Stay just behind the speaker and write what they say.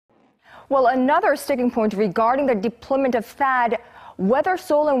Well, another sticking point regarding the deployment of THAAD, whether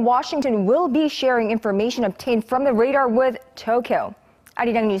Seoul and Washington will be sharing information obtained from the radar with Tokyo.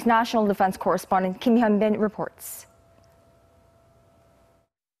 Arirang News National Defense Correspondent Kim Hyun-bin reports.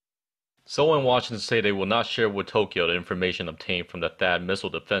 Seoul and Washington say they will not share with Tokyo the information obtained from the THAAD missile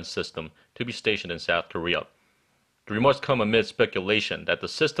defense system to be stationed in South Korea. The remarks come amid speculation that the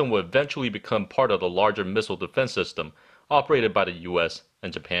system will eventually become part of the larger missile defense system operated by the U.S.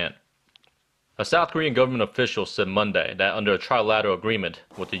 and Japan. A South Korean government official said Monday that under a trilateral agreement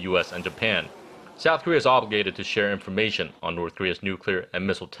with the U.S. and Japan, South Korea is obligated to share information on North Korea's nuclear and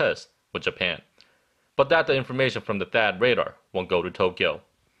missile tests with Japan, but that the information from the THAAD radar won't go to Tokyo.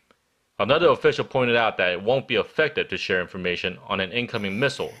 Another official pointed out that it won't be effective to share information on an incoming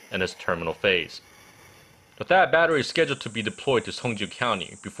missile in its terminal phase. The THAAD battery is scheduled to be deployed to Seongju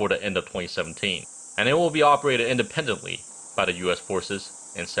County before the end of 2017, and it will be operated independently by the U.S.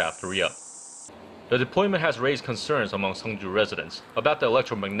 forces in South Korea. The deployment has raised concerns among Seongju residents about the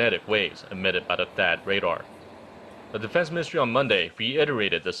electromagnetic waves emitted by the THAAD radar. The Defense Ministry on Monday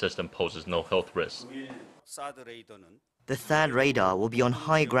reiterated the system poses no health risks. The THAAD radar will be on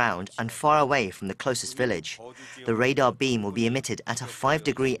high ground and far away from the closest village. The radar beam will be emitted at a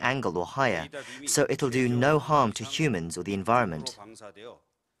 5-degree angle or higher, so it'll do no harm to humans or the environment.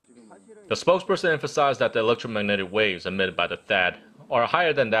 The spokesperson emphasized that the electromagnetic waves emitted by the THAAD are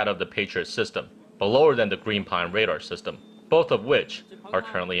higher than that of the Patriot system, but lower than the Greenpine radar system, both of which are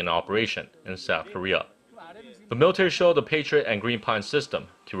currently in operation in South Korea. The military showed the Patriot and Greenpine system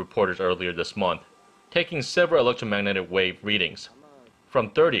to reporters earlier this month, taking several electromagnetic wave readings from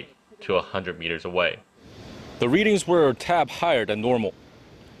 30 to 100 meters away. The readings were a tad higher than normal,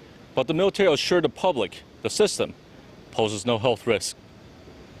 but the military assured the public the system poses no health risk.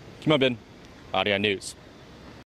 Kim Hyun-bin, Arirang News.